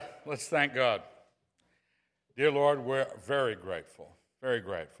Let's thank God. Dear Lord, we're very grateful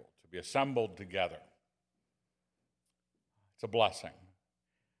to be assembled together. It's a blessing.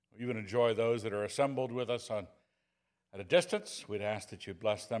 We even enjoy those that are assembled with us at a distance. We'd ask that you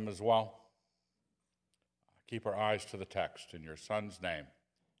bless them as well. Keep our eyes to the text in your Son's name.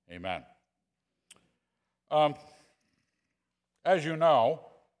 Amen. As you know,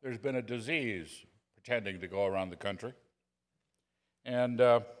 there's been a disease pretending to go around the country. And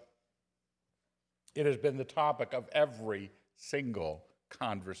it has been the topic of every single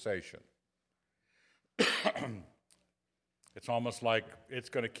conversation. It's almost like it's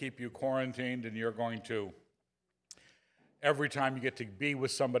going to keep you quarantined, and you're going to, every time you get to be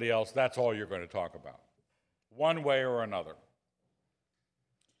with somebody else, that's all you're going to talk about, one way or another.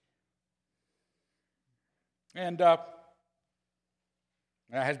 And it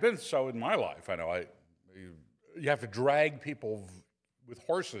has been so in my life. I know you have to drag people with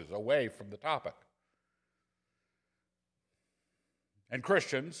horses away from the topic. And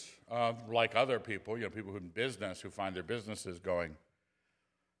Christians, like other people, people in business who find their businesses going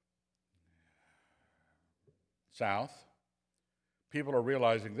south, people are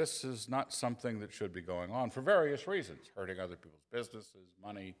realizing this is not something that should be going on for various reasons, hurting other people's businesses,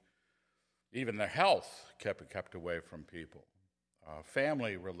 money, even their health kept away from people,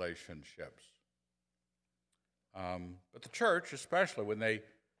 family relationships. But the church, especially when they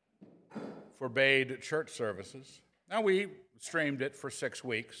forbade church services, now we streamed it for 6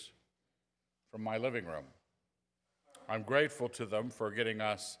 weeks from my living room. I'm grateful to them for getting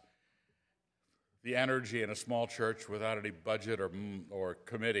us the energy in a small church without any budget or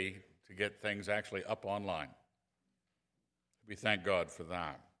committee to get things actually up online. We thank God for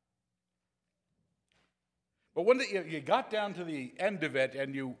that. But when you got down to the end of it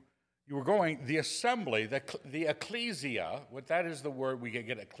and you were going, the assembly, the ecclesia, what that is the word we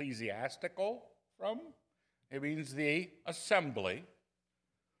get ecclesiastical from. It means the assembly.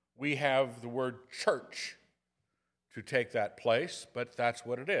 We have the word church to take that place, but that's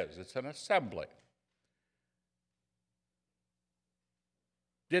what it is. It's an assembly.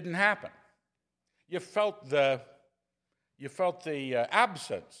 Didn't happen. You felt the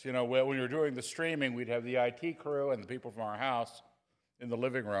absence. When we were doing the streaming, we'd have the IT crew and the people from our house in the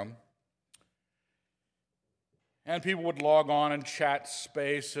living room. And people would log on and chat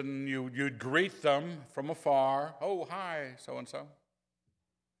space, and you'd greet them from afar. Oh, hi, so-and-so.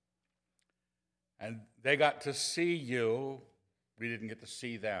 And they got to see you. We didn't get to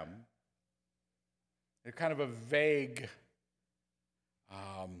see them. They're kind of a vague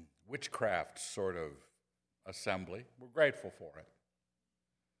witchcraft sort of assembly. We're grateful for it.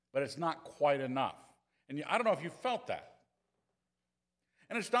 But it's not quite enough. And I don't know if you felt that.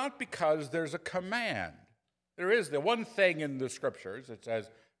 And it's not because there's a command. There is the one thing in the scriptures. It says,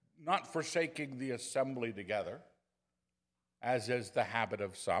 not forsaking the assembly together, as is the habit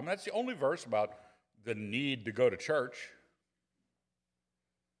of some. That's the only verse about the need to go to church.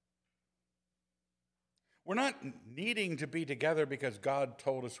 We're not needing to be together because God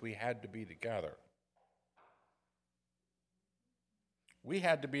told us we had to be together. We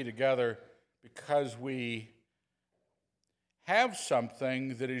had to be together because we have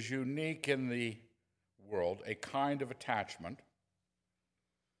something that is unique in the world, a kind of attachment.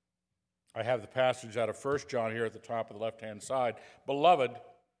 I have the passage out of 1 John here at the top of the left-hand side. Beloved,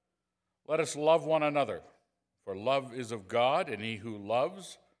 let us love one another, for love is of God, and he who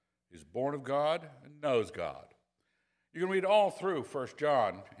loves is born of God and knows God. You can read all through 1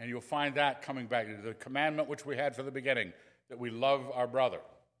 John, and you'll find that coming back to the commandment which we had from the beginning, that we love our brother.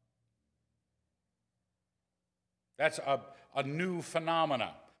 That's a new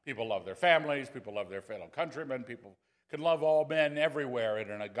phenomena. People love their families, people love their fellow countrymen, people can love all men everywhere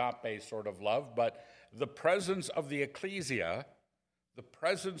in an agape sort of love, but the presence of the ecclesia, the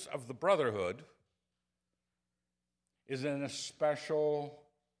presence of the brotherhood, is in a special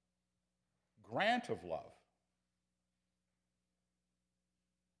grant of love.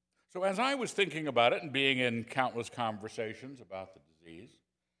 So as I was thinking about it and being in countless conversations about the disease,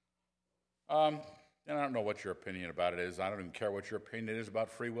 and I don't know what your opinion about it is. I don't even care what your opinion is about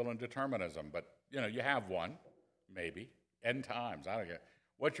free will and determinism, but you have one, maybe, end times. I don't care.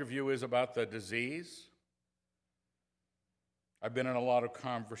 What your view is about the disease. I've been in a lot of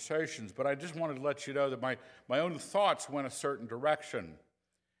conversations, but I just wanted to let you know that my own thoughts went a certain direction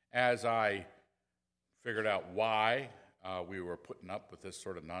as I figured out why we were putting up with this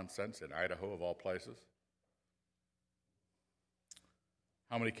sort of nonsense in Idaho, of all places.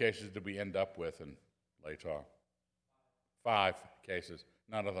 How many cases did we end up with in Latah? 5 cases,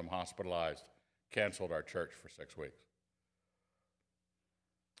 none of them hospitalized, canceled our church for 6 weeks.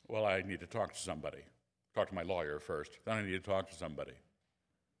 Well, I need to talk to somebody. Talk to my lawyer first. Then I need to talk to somebody.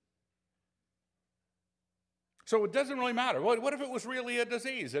 So it doesn't really matter. What if it was really a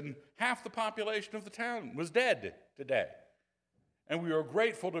disease and half the population of the town was dead today? And we were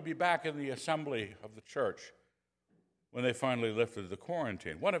grateful to be back in the assembly of the church when they finally lifted the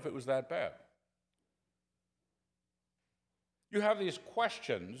quarantine. What if it was that bad? You have these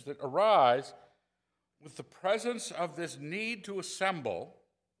questions that arise with the presence of this need to assemble.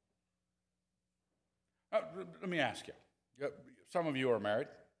 Let me ask you. Some of you are married.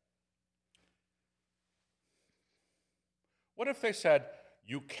 What if they said,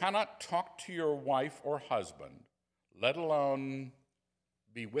 you cannot talk to your wife or husband, let alone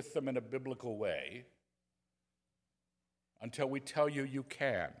be with them in a biblical way, until we tell you you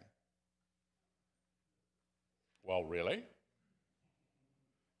can? Well, really?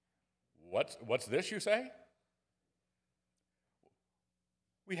 What's this, you say?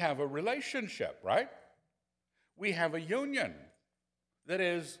 We have a relationship, right? We have a union that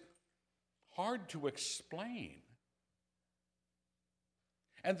is hard to explain.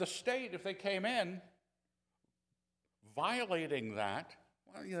 And the state, if they came in violating that,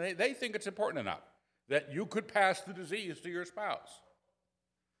 well, they think it's important enough that you could pass the disease to your spouse.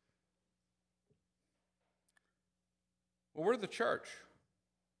 Well, we're the church.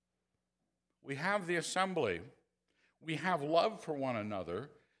 We have the assembly. We have love for one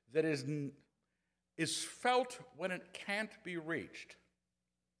another that is felt when it can't be reached.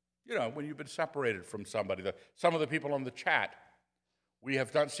 You know, when you've been separated from somebody. Some of the people on the chat we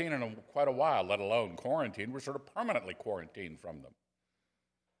have not seen in quite a while, let alone quarantined. We're sort of permanently quarantined from them.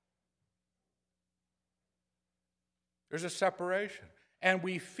 There's a separation. And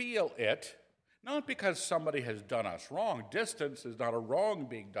we feel it, not because somebody has done us wrong. Distance is not a wrong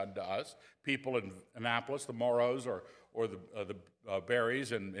being done to us. People in Annapolis, the Moros, or the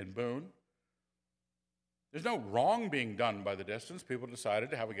Berries in Boone. There's no wrong being done by the distance. People decided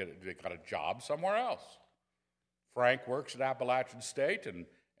they got a job somewhere else. Frank works at Appalachian State,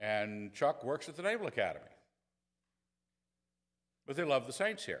 and Chuck works at the Naval Academy. But they love the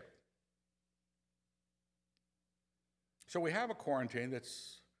saints here. So we have a quarantine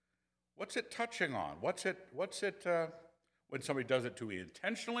what's it touching on? What's it when somebody does it too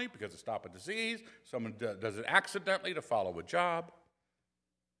intentionally because to stop a disease, someone does it accidentally to follow a job.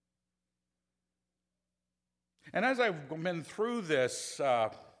 And as I've been through this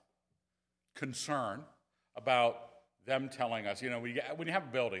concern about them telling us, when you have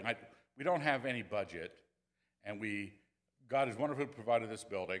a building, we don't have any budget, and God has wonderfully provided this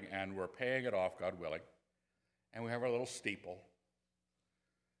building, and we're paying it off, God willing, and we have our little steeple,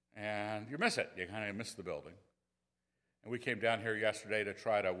 and you miss it. You kind of miss the building. And we came down here yesterday to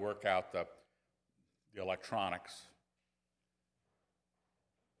try to work out the electronics.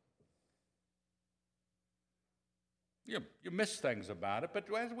 You miss things about it, but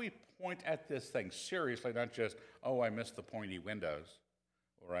as we point at this thing seriously, not just, I miss the pointy windows,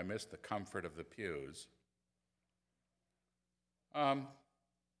 or I miss the comfort of the pews,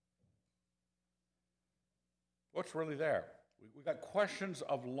 what's really there? We've got questions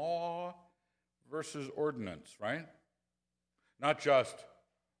of law versus ordinance, right? Not just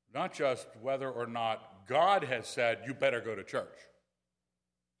whether or not God has said, you better go to church.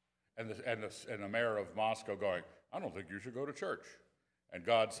 And the mayor of Moscow going, I don't think you should go to church. And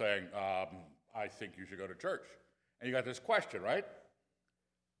God saying, I think you should go to church. And you got this question, right?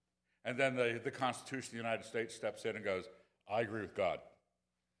 And then the Constitution of the United States steps in and goes, I agree with God.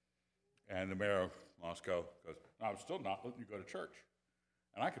 And the mayor of Moscow goes, no, I'm still not letting you go to church.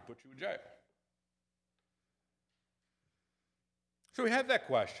 And I could put you in jail. So we have that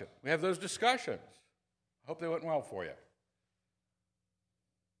question. We have those discussions. I hope they went well for you.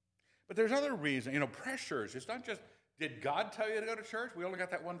 But there's other reasons, pressures. It's not just, did God tell you to go to church? We only got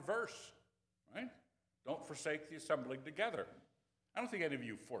that one verse, right? Don't forsake the assembling together. I don't think any of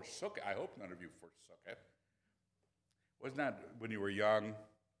you forsook it. I hope none of you forsook it. Wasn't that when you were young?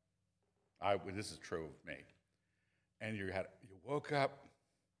 This is true of me. And you woke up,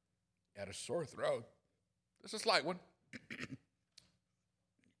 you had a sore throat. Just a slight one.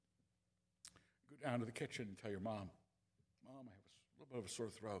 Go down to the kitchen and tell your mom, I have a little bit of a sore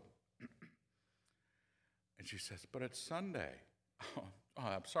throat. And she says, but it's Sunday. Oh,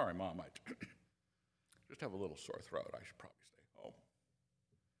 I'm sorry, Mom. I just have a little sore throat. I should probably stay home.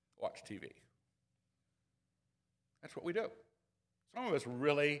 Watch TV. That's what we do. Some of us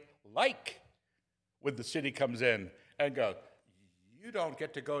really like when the city comes in and goes, you don't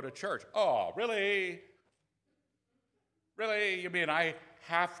get to go to church. Oh, really? Really? You mean I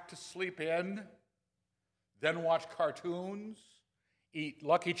have to sleep in, then watch cartoons, eat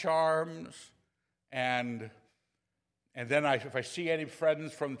Lucky Charms, and then if I see any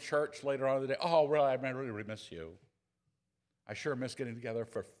friends from church later on in the day, oh, really, I really miss you. I sure miss getting together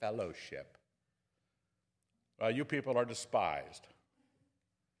for fellowship. You people are despised.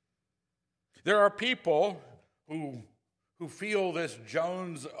 There are people who feel this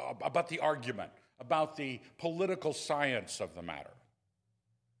Jones about the argument, about the political science of the matter.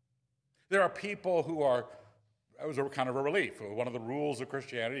 There are people who are, that was a kind of a relief. One of the rules of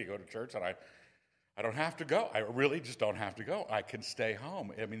Christianity, you go to church, and I don't have to go. I really just don't have to go. I can stay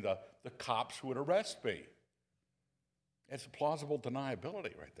home. I mean, the cops would arrest me. It's a plausible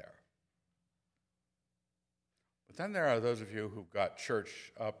deniability right there. But then there are those of you who've got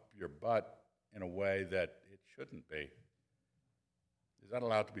church up your butt in a way that it shouldn't be. Is that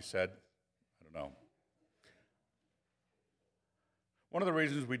allowed to be said? I don't know. One of the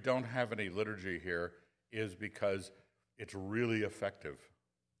reasons we don't have any liturgy here is because it's really effective.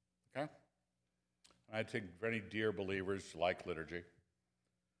 Okay? I think many dear believers like liturgy.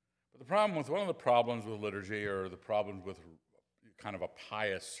 But one of the problems with liturgy, or the problems with kind of a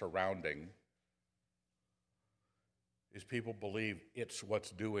pious surrounding, is people believe it's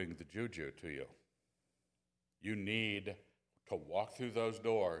what's doing the juju to you. You need to walk through those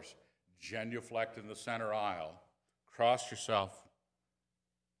doors, genuflect in the center aisle, cross yourself,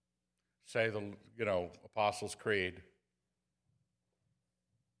 say the Apostles' Creed,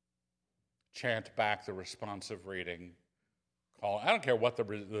 chant back the responsive reading, I don't care what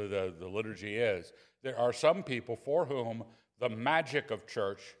the liturgy is. There are some people for whom the magic of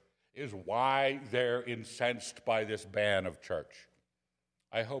church is why they're incensed by this ban of church.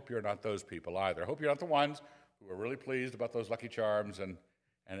 I hope you're not those people either. I hope you're not the ones who are really pleased about those Lucky Charms and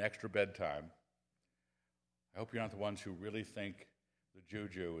extra bedtime. I hope you're not the ones who really think the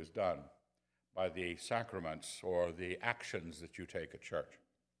juju is done by the sacraments or the actions that you take at church.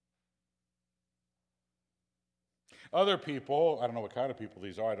 Other people, I don't know what kind of people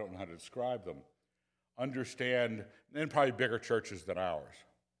these are, I don't know how to describe them, understand, and probably bigger churches than ours,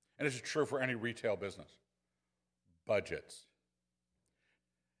 and this is true for any retail business, budgets.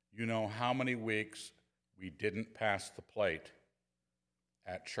 You know how many weeks we didn't pass the plate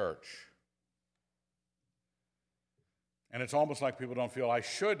at church. And it's almost like people don't feel I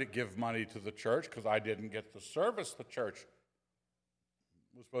should give money to the church because I didn't get the service the church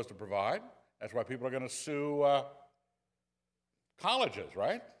was supposed to provide. That's why people are going to sue colleges,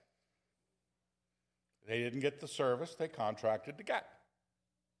 right? They didn't get the service they contracted to get.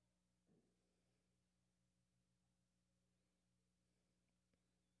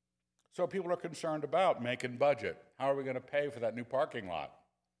 So people are concerned about making budget. How are we going to pay for that new parking lot?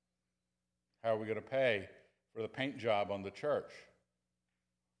 How are we going to pay for the paint job on the church?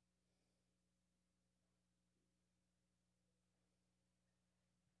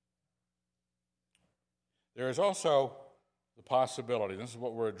 There is also the possibility, this is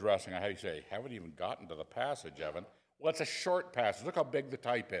what we're addressing. I haven't even gotten to the passage, Evan. Well, it's a short passage. Look how big the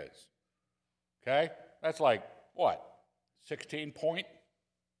type is. Okay? That's like, what, 16 point?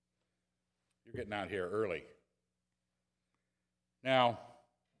 You're getting out here early. Now,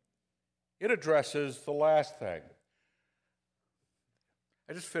 it addresses the last thing.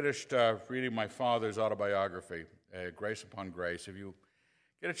 I just finished reading my father's autobiography, Grace Upon Grace. If you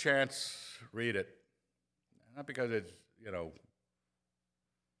get a chance, read it. Not because it's,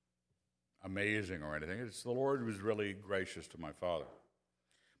 amazing or anything. It's the Lord was really gracious to my father.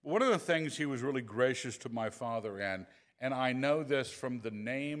 But one of the things he was really gracious to my father in, and I know this from the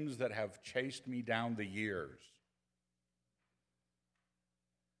names that have chased me down the years.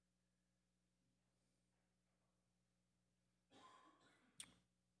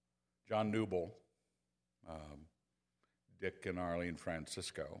 John Newble, Dick and Arlene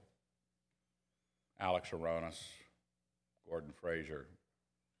Francisco, Alex Aronis, Gordon Fraser.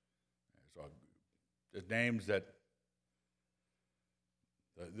 So the names that,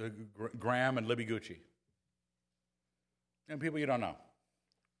 the Graham and Libby Gucci. And people you don't know.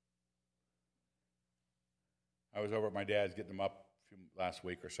 I was over at my dad's getting them up last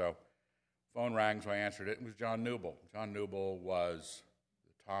week or so. Phone rang, so I answered it. It was John Newble. John Newble was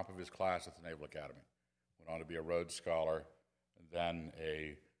the top of his class at the Naval Academy. Went on to be a Rhodes Scholar, and then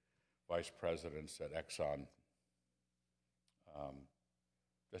a vice president at Exxon.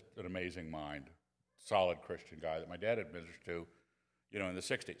 Just an amazing mind, solid Christian guy that my dad had ministered to, in the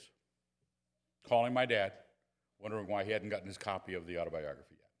 60s. Calling my dad, wondering why he hadn't gotten his copy of the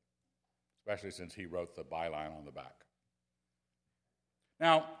autobiography yet, especially since he wrote the byline on the back.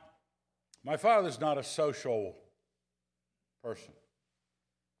 Now, my father's not a social person,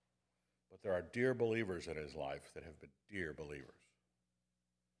 but there are dear believers in his life that have been dear believers.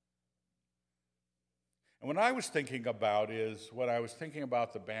 And what I was thinking about is when I was thinking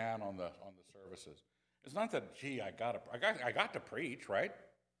about the ban on the services. It's not that, gee, I got to preach, right?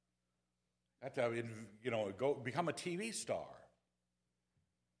 I got to, go become a TV star.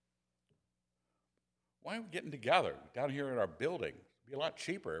 Why are we getting together down here in our building? It'd be a lot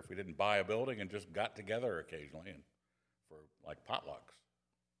cheaper if we didn't buy a building and just got together occasionally and for like potlucks.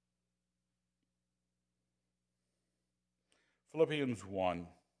 Philippians 1,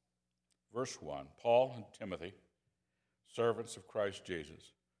 verse 1, Paul and Timothy, servants of Christ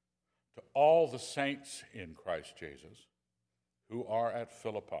Jesus, to all the saints in Christ Jesus who are at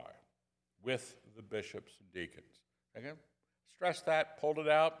Philippi with the bishops and deacons. Again, stress that, pulled it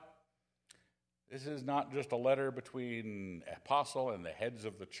out. This is not just a letter between apostle and the heads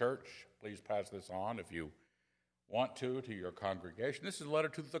of the church. Please pass this on if you want to your congregation. This is a letter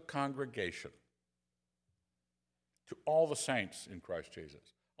to the congregation, to all the saints in Christ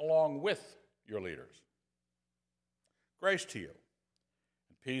Jesus, along with your leaders. Grace to you,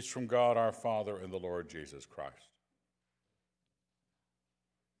 and peace from God our Father and the Lord Jesus Christ.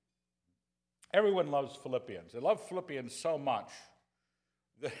 Everyone loves Philippians. They love Philippians so much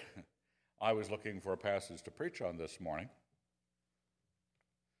that I was looking for a passage to preach on this morning.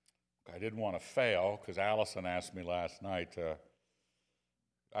 I didn't want to fail because Allison asked me last night,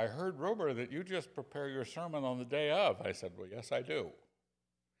 I heard rumor that you just prepare your sermon on the day of. I said, well, yes, I do.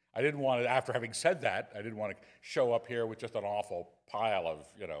 I didn't want to, after having said that, I didn't want to show up here with just an awful pile of,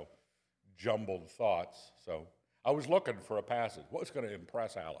 jumbled thoughts. So I was looking for a passage. What's going to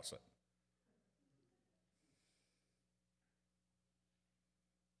impress Allison?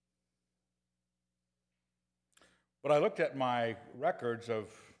 But I looked at my records of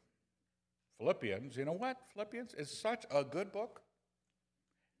Philippians. You know what? Philippians is such a good book.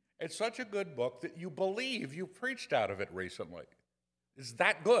 It's such a good book that you believe you preached out of it recently. It's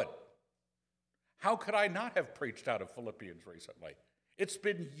that good. How could I not have preached out of Philippians recently? It's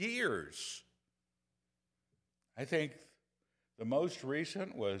been years. I think the most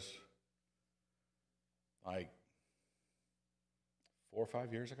recent was like 4 or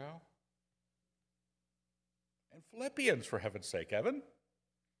 5 years ago. And Philippians, for heaven's sake, Evan.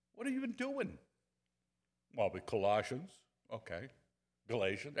 What have you been doing? Well, with Colossians, okay.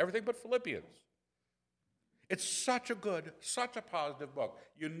 Galatians, everything but Philippians. It's such a good, such a positive book.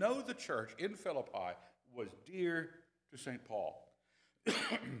 You know the church in Philippi was dear to St. Paul.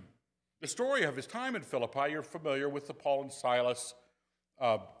 The story of his time in Philippi, you're familiar with the Paul and Silas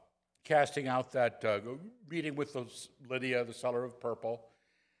casting out that, meeting with Lydia, the seller of purple,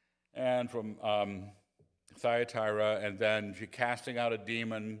 and from Thyatira, and then she casting out a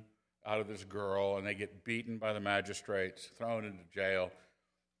demon out of this girl, and they get beaten by the magistrates, thrown into jail.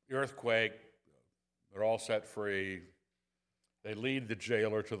 The earthquake, they're all set free. They lead the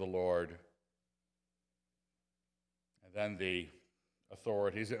jailer to the Lord. And then the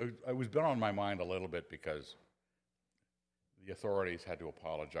authorities, it was been on my mind a little bit because the authorities had to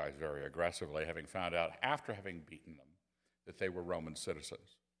apologize very aggressively, having found out after having beaten them that they were Roman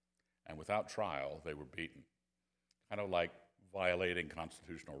citizens. And without trial, they were beaten, kind of like violating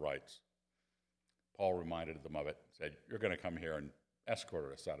constitutional rights. Paul reminded them of it, said, you're going to come here and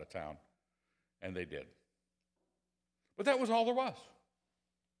escort us out of town. And they did. But that was all there was.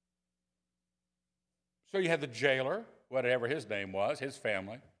 So you had the jailer, whatever his name was, his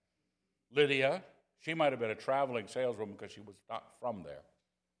family. Lydia, she might have been a traveling saleswoman because she was not from there.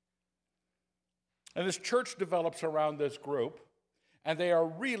 And this church develops around this group, and they are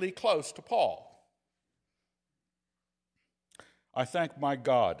really close to Paul. I thank my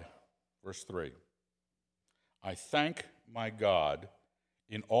God, verse 3. I thank my God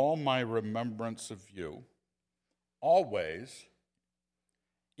in all my remembrance of you, always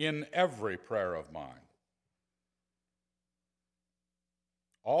in every prayer of mine.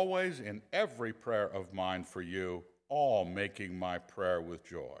 Always in every prayer of mine for you, all making my prayer with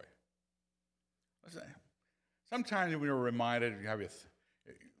joy. Listen, sometimes when we're reminded,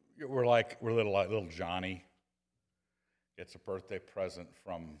 we're little Johnny gets a birthday present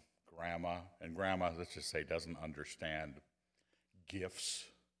from Grandma, and Grandma, let's just say, doesn't understand gifts.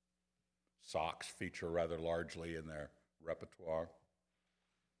 Socks feature rather largely in their repertoire.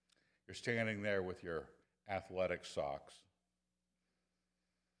 You're standing there with your athletic socks,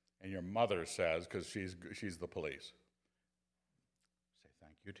 and your mother says, because she's the police, say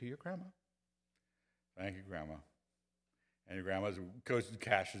thank you to your grandma. Thank you, Grandma. And your grandma goes and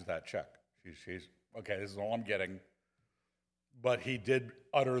cashes that check. She's okay, this is all I'm getting. But he did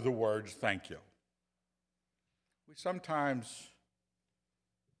utter the words, thank you. We sometimes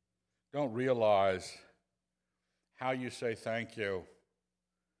don't realize how you say thank you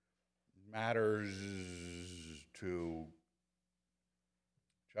matters to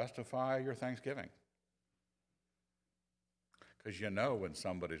justify your thanksgiving. Because you know when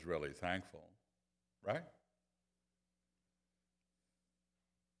somebody's really thankful, right?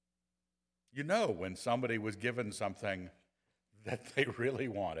 You know when somebody was given something that they really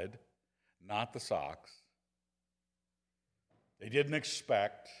wanted, not the socks. They didn't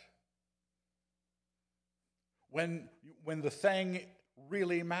expect. When the thing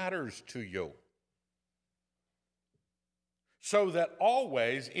really matters to you. So that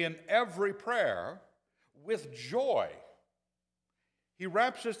always, in every prayer, with joy, he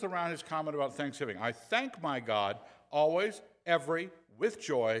wraps this around his comment about thanksgiving. I thank my God always, with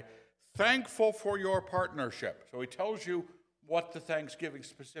joy, thankful for your partnership. So he tells you what the thanksgiving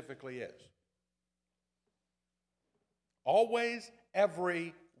specifically is. Always,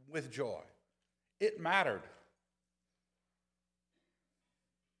 with joy. It mattered.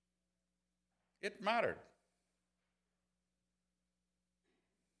 It mattered.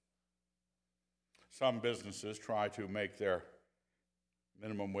 Some businesses try to make their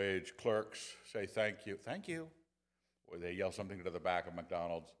minimum wage clerks say thank you, or they yell something to the back of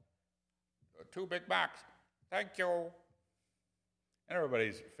McDonald's, 2 Big Macs, thank you. And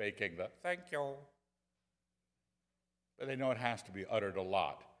everybody's faking the thank you. But they know it has to be uttered a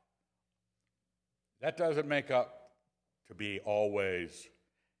lot. That doesn't make up to be always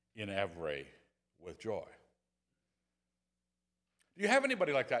with joy. Do you have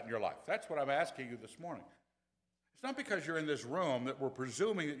anybody like that in your life? That's what I'm asking you this morning. It's not because you're in this room that we're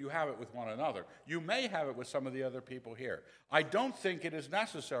presuming that you have it with one another. You may have it with some of the other people here. I don't think it is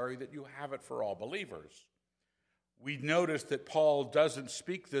necessary that you have it for all believers. We notice that Paul doesn't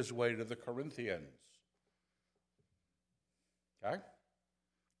speak this way to the Corinthians. Okay?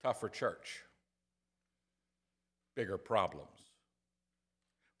 Tougher church. Bigger problems.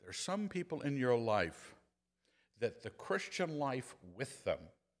 There's some people in your life that the Christian life with them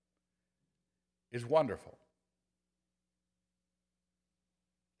is wonderful.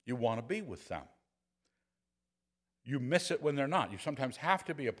 You want to be with them. You miss it when they're not. You sometimes have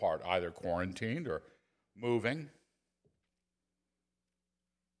to be apart, either quarantined or moving.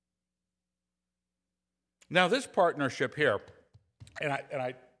 Now, this partnership here, and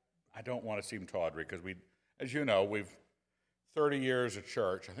I don't want to seem tawdry because as you know, we've 30 years of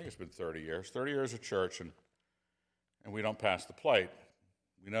church. I think it's been 30 years of church, and we don't pass the plate.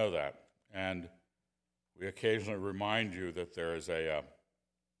 We know that. And we occasionally remind you that there is a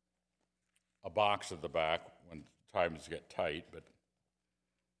box at the back when times get tight. But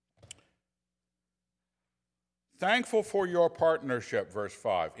thankful for your partnership, verse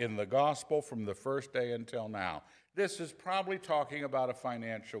 5, in the gospel from the first day until now. This is probably talking about a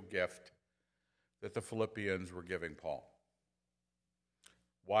financial gift that the Philippians were giving Paul.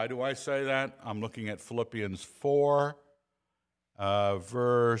 Why do I say that? I'm looking at Philippians 4,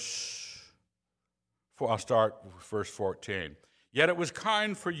 verse 4. I'll start with verse 14. Yet it was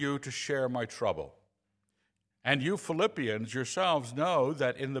kind for you to share my trouble. And you Philippians yourselves know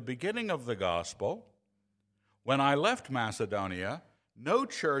that in the beginning of the gospel, when I left Macedonia, no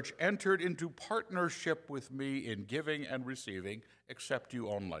church entered into partnership with me in giving and receiving except you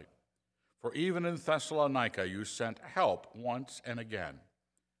only. For even in Thessalonica you sent help once and again.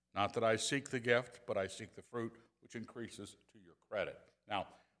 Not that I seek the gift, but I seek the fruit which increases to your credit. Now,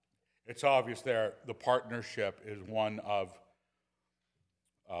 it's obvious there the partnership is one of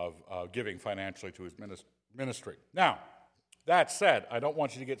giving financially to his ministry. Now, that said, I don't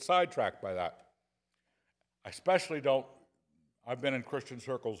want you to get sidetracked by that. I especially don't. I've been in Christian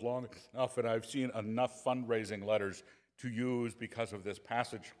circles long enough, and I've seen enough fundraising letters to use because of this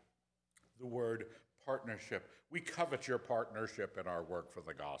passage, the word partnership. We covet your partnership in our work for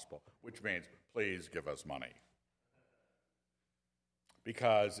the gospel, which means please give us money.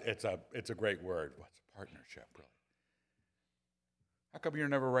 Because it's a great word. What's a partnership, really? How come you're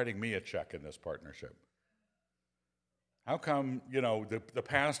never writing me a check in this partnership? How come, the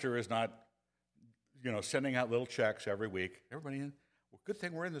pastor is not, sending out little checks every week? Everybody in? Well, good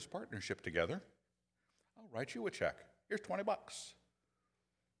thing we're in this partnership together. I'll write you a check. Here's $20. What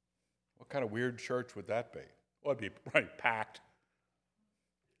kind of weird church would that be? Well, it'd be packed.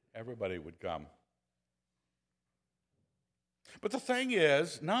 Everybody would come. But the thing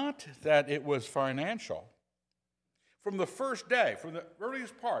is, not that it was financial. From the first day, from the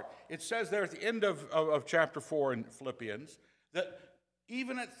earliest part, it says there at the end of chapter 4 in Philippians, that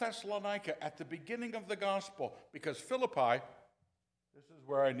even at Thessalonica, at the beginning of the gospel, because Philippi, this is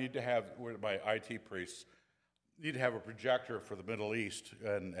where I need to have, where my IT priests need to have a projector for the Middle East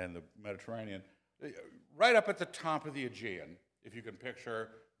and the Mediterranean, right up at the top of the Aegean, if you can picture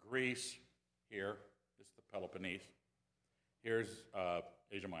Greece here, this is the Peloponnese. Here's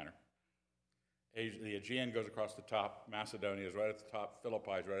Asia Minor. The Aegean goes across the top. Macedonia is right at the top.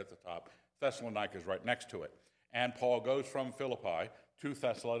 Philippi is right at the top. Thessalonica is right next to it. And Paul goes from Philippi to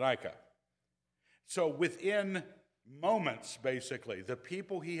Thessalonica. So within moments, basically, the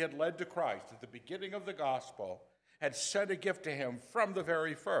people he had led to Christ at the beginning of the gospel had sent a gift to him from the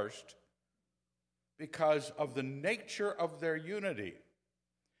very first because of the nature of their unity.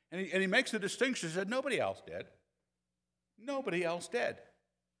 And he makes the distinction. He said, nobody else did. Nobody else did.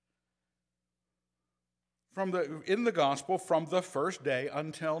 In the gospel, from the first day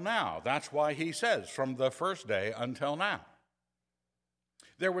until now. That's why he says, from the first day until now.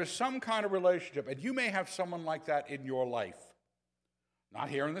 There was some kind of relationship, and you may have someone like that in your life, not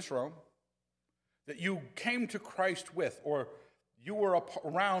here in this room, that you came to Christ with, or you were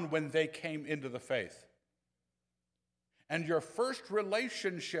around when they came into the faith. And your first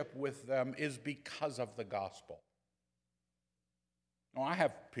relationship with them is because of the gospel. Now, I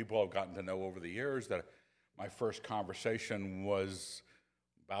have people I've gotten to know over the years that my first conversation was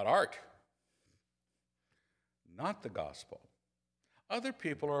about art, not the gospel. Other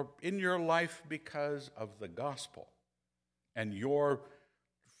people are in your life because of the gospel, and you're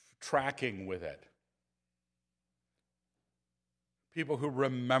tracking with it. People who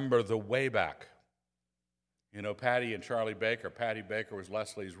remember the way back. You know, Patty and Charlie Baker. Patty Baker was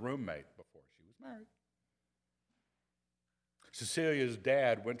Leslie's roommate before she was married. Cecilia's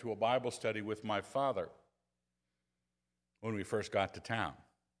dad went to a Bible study with my father when we first got to town.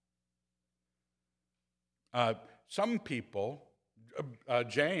 Some people,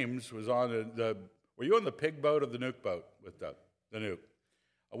 James was on were you on the pig boat or the nuke boat with Doug? The nuke.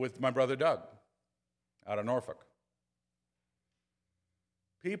 With my brother Doug out of Norfolk.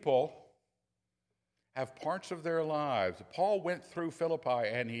 People have parts of their lives. Paul went through Philippi,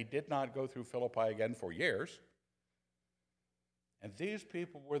 and he did not go through Philippi again for years. And these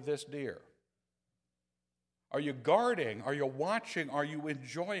people were this dear. Are you guarding? Are you watching? Are you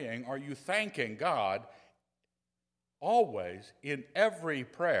enjoying? Are you thanking God always in every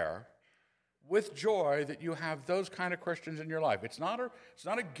prayer with joy that you have those kind of Christians in your life? It's not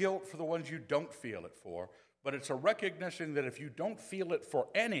a guilt for the ones you don't feel it for, but it's a recognition that if you don't feel it for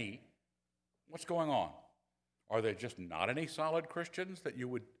any, what's going on? Are they just not any solid Christians that you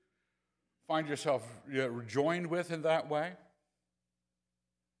would find yourself joined with in that way?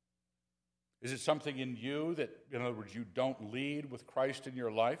 Is it something in you that, in other words, you don't lead with Christ in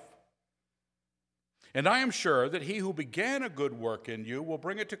your life? And I am sure that he who began a good work in you will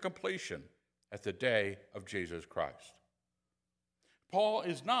bring it to completion at the day of Jesus Christ. Paul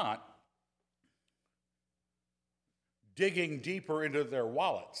is not digging deeper into their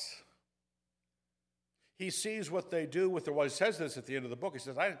wallets. He sees what they do with their wallets. He says this at the end of the book. He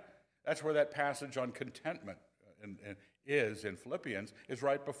says, that's where that passage on contentment is in Philippians, is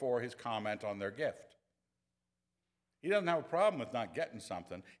right before his comment on their gift. He doesn't have a problem with not getting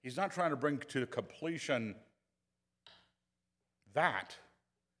something. He's not trying to bring to completion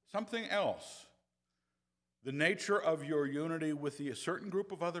something else. The nature of your unity with a certain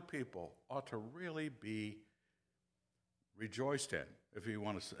group of other people ought to really be rejoiced in, if you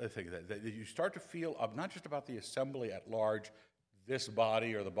want to think that you start to feel not just about the assembly at large, this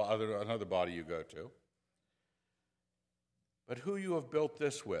body or another body you go to, but who you have built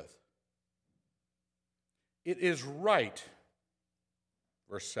this with. It is right,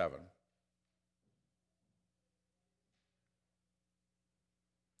 verse 7.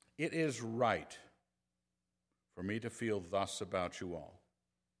 It is right for me to feel thus about you all,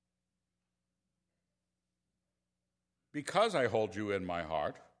 because I hold you in my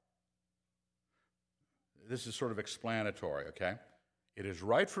heart. This is sort of explanatory, okay? It is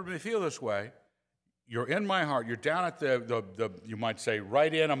right for me to feel this way. You're in my heart. You're down at the you might say,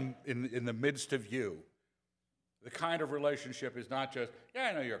 right in the midst of you. The kind of relationship is not just, yeah,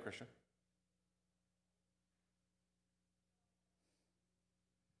 I know you're a Christian.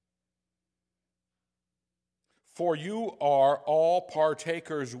 For you are all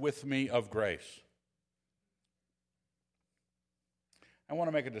partakers with me of grace. I want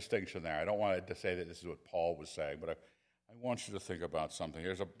to make a distinction there. I don't want to say that this is what Paul was saying, but I want you to think about something.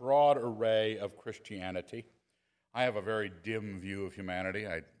 There's a broad array of Christianity. I have a very dim view of humanity.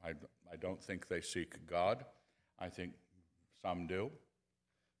 I don't think they seek God. I think some do,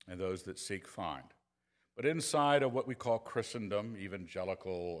 and those that seek find. But inside of what we call Christendom,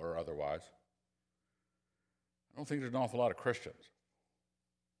 evangelical or otherwise, I don't think there's an awful lot of Christians.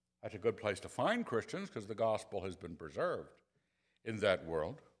 That's a good place to find Christians because the gospel has been preserved in that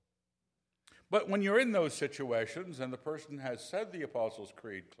world. But when you're in those situations and the person has said the Apostles'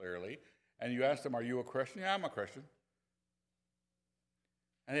 Creed clearly and you ask them, are you a Christian? Yeah, I'm a Christian.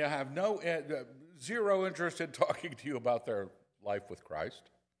 And they have zero interest in talking to you about their life with Christ.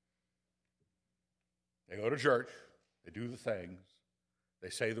 They go to church, they do the things, they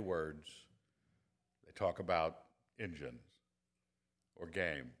say the words, they talk about engines or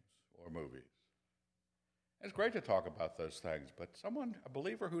games or movies. It's great to talk about those things, but a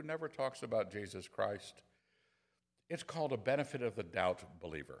believer who never talks about Jesus Christ, it's called a benefit of the doubt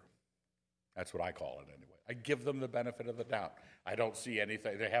believer. That's what I call it anyway. I give them the benefit of the doubt. I don't see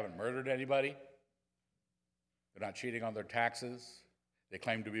anything. They haven't murdered anybody. They're not cheating on their taxes. They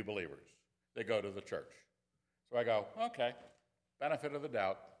claim to be believers. They go to the church. So I go, okay, benefit of the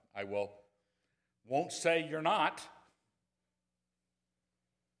doubt. I won't say you're not.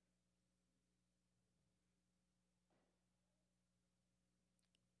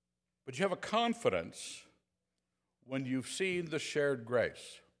 But you have a confidence when you've seen the shared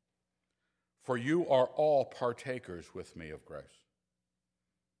grace. For you are all partakers with me of grace.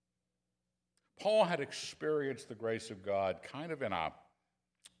 Paul had experienced the grace of God kind of in a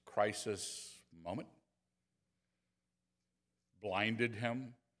crisis moment. Blinded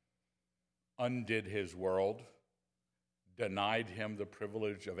him, undid his world, denied him the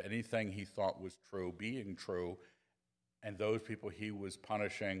privilege of anything he thought was true, being true, and those people he was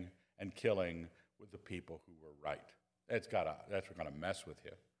punishing and killing were the people who were right. That's going to mess with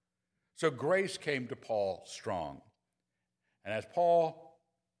you. So grace came to Paul strong. And as Paul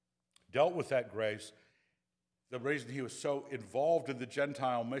dealt with that grace, the reason he was so involved in the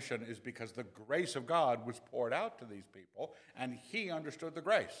Gentile mission is because the grace of God was poured out to these people, and he understood the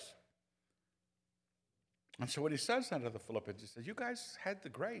grace. And so when he says that to the Philippians, he says, you guys had the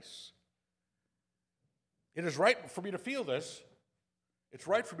grace. It is right for me to feel this. It's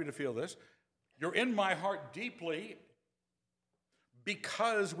right for me to feel this. You're in my heart deeply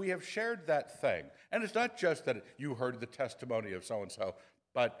because we have shared that thing. And it's not just that you heard the testimony of so-and-so,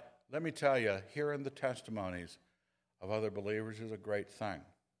 but let me tell you, hearing the testimonies of other believers is a great thing.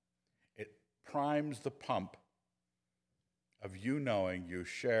 It primes the pump of you knowing you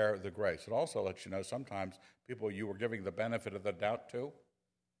share the grace. It also lets you know sometimes people you were giving the benefit of the doubt to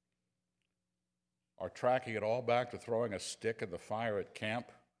are tracking it all back to throwing a stick in the fire at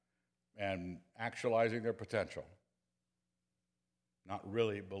camp and actualizing their potential, not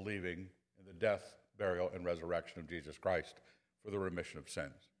really believing in the death, burial, and resurrection of Jesus Christ for the remission of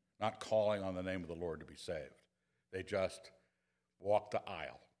sins, not calling on the name of the Lord to be saved. They just walked the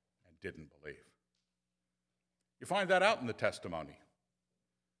aisle and didn't believe. You find that out in the testimony.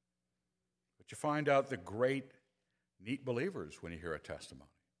 But you find out the great, neat believers when you hear a testimony.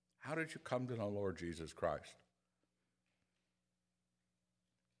 How did you come to know Lord Jesus Christ?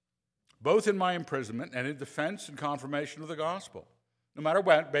 Both in my imprisonment and in defense and confirmation of the gospel. No matter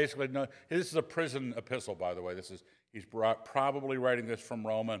what, basically, no, this is a prison epistle, by the way. He's probably writing this from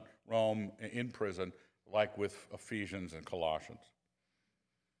Rome in prison, like with Ephesians and Colossians.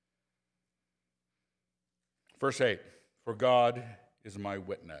 Verse 8, for God is my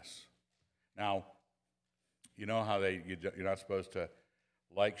witness. Now, you know how you're not supposed to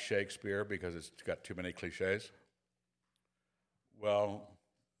like Shakespeare because it's got too many cliches? Well,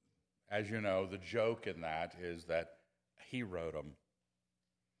 as you know, the joke in that is that he wrote them.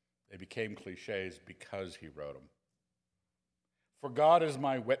 They became cliches because he wrote them. For God is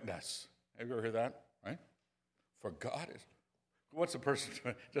my witness. Have you ever heard that? Right? For God is. What's a person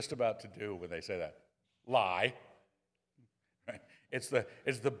just about to do when they say that? Lie. Right? It's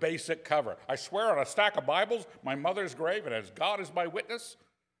the basic cover. I swear on a stack of Bibles, my mother's grave, and as God is my witness,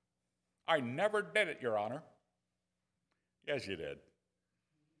 I never did it, Your Honor. Yes, you did.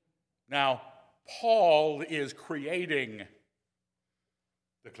 Now, Paul is creating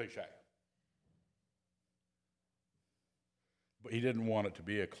the cliche. But he didn't want it to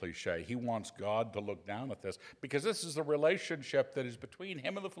be a cliche. He wants God to look down at this because this is the relationship that is between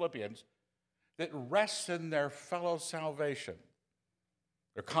him and the Philippians that rests in their fellow salvation,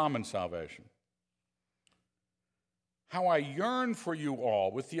 their common salvation. How I yearn for you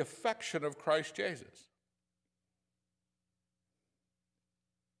all with the affection of Christ Jesus.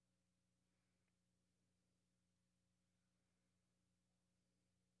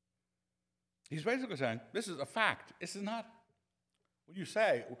 He's basically saying, this is a fact. This is not what you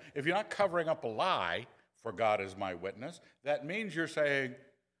say. If you're not covering up a lie, for God is my witness, that means you're saying,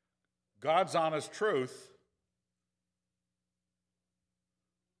 God's honest truth,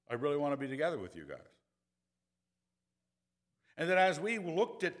 I really want to be together with you guys. And that as we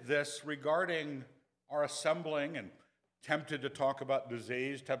looked at this regarding our assembling and tempted to talk about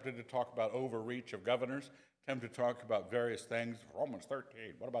disease, tempted to talk about overreach of governors, Tim to talk about various things. Romans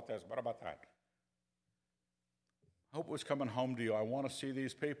 13, what about this, what about that? I hope it was coming home to you. I want to see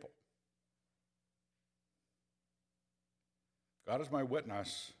these people. God is my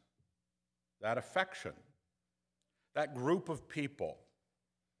witness. That affection, that group of people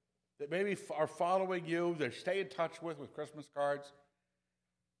that maybe are following you, they stay in touch with Christmas cards,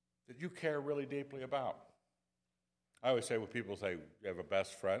 that you care really deeply about. I always say when people say, you have a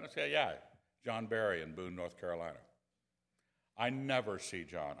best friend, I say, yeah, John Barry in Boone, North Carolina. I never see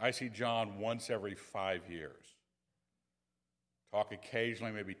John. I see John once every 5 years. Talk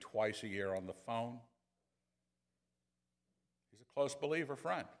occasionally, maybe twice a year on the phone. He's a close believer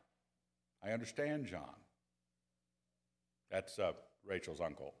friend. I understand John. That's Rachel's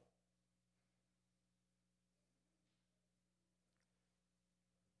uncle.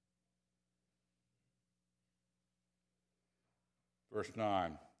 Verse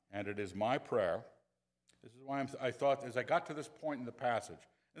 9, and it is my prayer. This is why I thought, as I got to this point in the passage,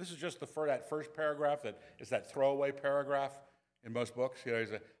 and this is just that first paragraph that is that throwaway paragraph in most books. You know,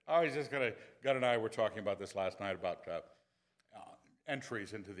 he's just going to, God and I were talking about this last night about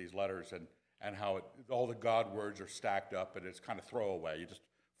entries into these letters and how all the God words are stacked up and it's kind of throwaway. You just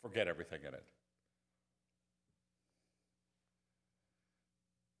forget everything in it.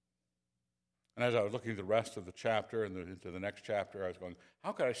 And as I was looking at the rest of the chapter and into the next chapter, I was going,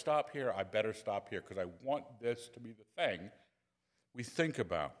 how could I stop here? I better stop here because I want this to be the thing we think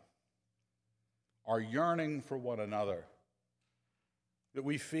about. Our yearning for one another. That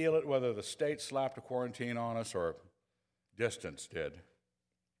we feel it whether the state slapped a quarantine on us or distance did.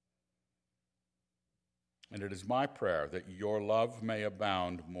 And it is my prayer that your love may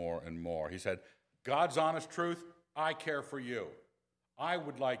abound more and more. He said, God's honest truth, I care for you. I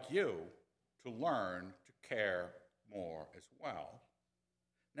would like you to learn to care more as well.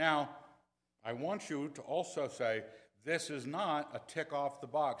 Now, I want you to also say, this is not a tick off the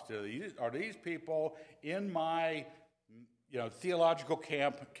box. Are these people in my theological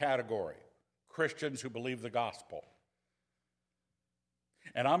camp category? Christians who believe the gospel.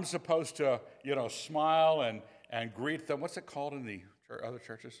 And I'm supposed to, smile and greet them. What's it called in the other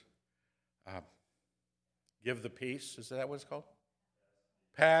churches? Give the peace. Is that what it's called?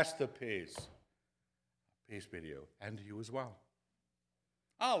 Pass the peace. Peace be to you, and to you as well.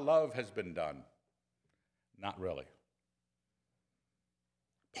 Our love has been done. Not really.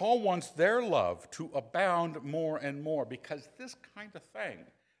 Paul wants their love to abound more and more because this kind of thing,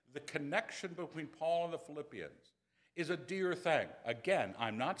 the connection between Paul and the Philippians, is a dear thing. Again,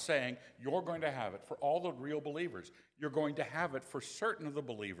 I'm not saying you're going to have it for all the real believers. You're going to have it for certain of the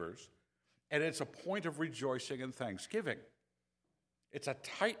believers, and it's a point of rejoicing and thanksgiving. It's a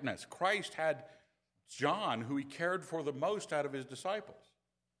tightness. Christ had John, who he cared for the most out of his disciples.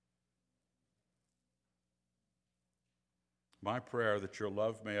 My prayer that your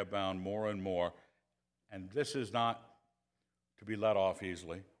love may abound more and more, and this is not to be let off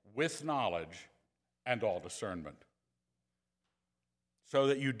easily, with knowledge and all discernment. So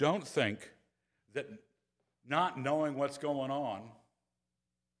that you don't think that not knowing what's going on,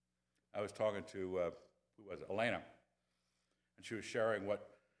 I was talking to, Elena, and she was sharing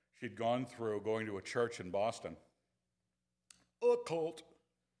what she'd gone through going to a church in Boston, a cult,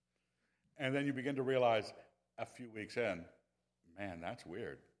 and then you begin to realize a few weeks in, man, that's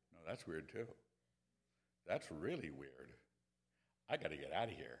weird. No, that's weird too. That's really weird. I got to get out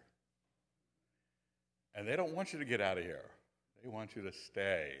of here. And they don't want you to get out of here. They want you to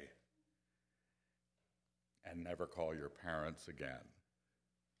stay and never call your parents again.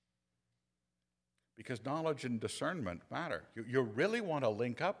 Because knowledge and discernment matter. You really want to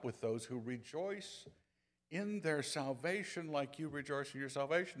link up with those who rejoice in their salvation like you rejoice in your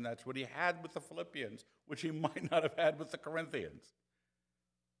salvation. That's what he had with the Philippians, which he might not have had with the Corinthians.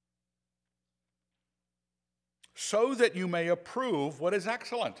 So that you may approve what is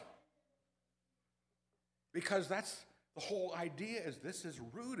excellent. Because that's the whole idea, is this is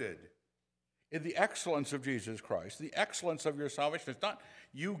rooted in the excellence of Jesus Christ, the excellence of your salvation. It's not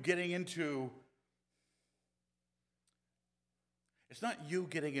you getting into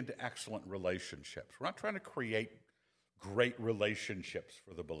excellent relationships. We're not trying to create great relationships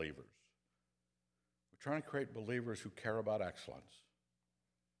for the believers. We're trying to create believers who care about excellence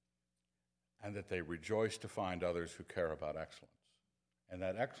and that they rejoice to find others who care about excellence. And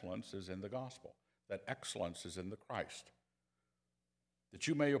that excellence is in the gospel. That excellence is in the Christ. That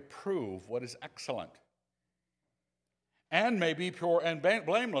you may approve what is excellent and may be pure and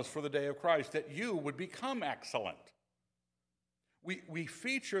blameless for the day of Christ, that you would become excellent. We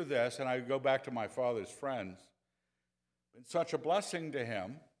feature this, and I go back to my father's friends. It's such a blessing to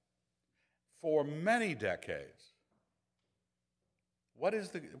him for many decades. What is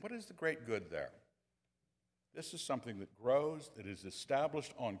the great good there? This is something that grows, that is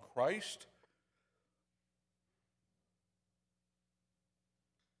established on Christ.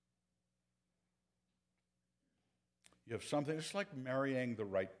 You have something, it's like marrying the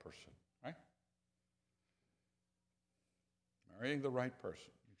right person, right? Marrying the right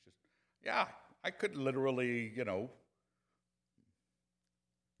person. Yeah, I could literally,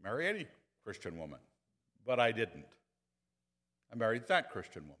 marry any Christian woman, but I didn't. I married that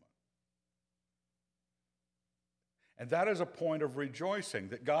Christian woman. And that is a point of rejoicing,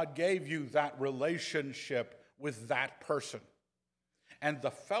 that God gave you that relationship with that person. And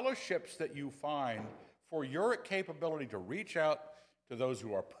the fellowships that you find for your capability to reach out to those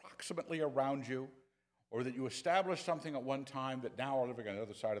who are approximately around you, or that you established something at one time that now are living on the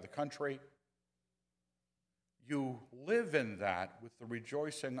other side of the country, you live in that with the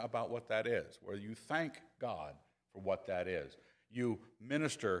rejoicing about what that is, where you thank God for what that is. You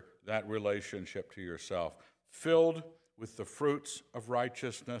minister that relationship to yourself, filled with the fruits of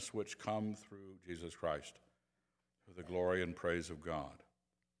righteousness which come through Jesus Christ, for the glory and praise of God.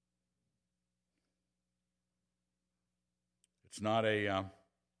 It's not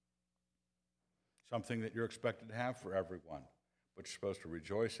something that you're expected to have for everyone, but you're supposed to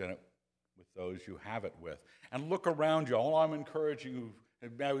rejoice in it with those you have it with. And look around you. All I'm encouraging you,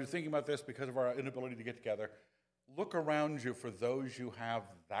 and I was thinking about this because of our inability to get together, look around you for those you have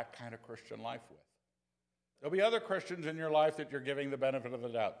that kind of Christian life with. There'll be other Christians in your life that you're giving the benefit of the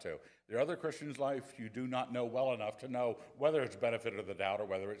doubt to. There are other Christians' life you do not know well enough to know whether it's benefit of the doubt or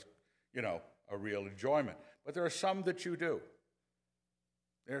whether it's, a real enjoyment. But there are some that you do.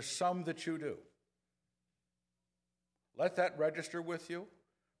 There are some that you do. Let that register with you.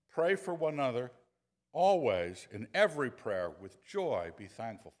 Pray for one another. Always, in every prayer, with joy, be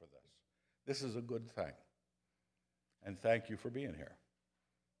thankful for this. This is a good thing. And thank you for being here.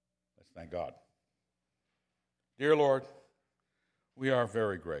 Let's thank God. Dear Lord, we are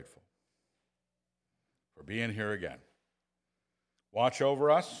very grateful for being here again. Watch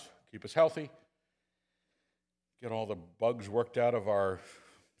over us, keep us healthy, get all the bugs worked out of our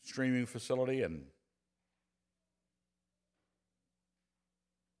streaming facility, and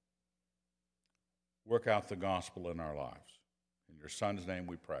work out the gospel in our lives. In your Son's name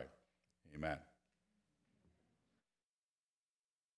we pray. Amen.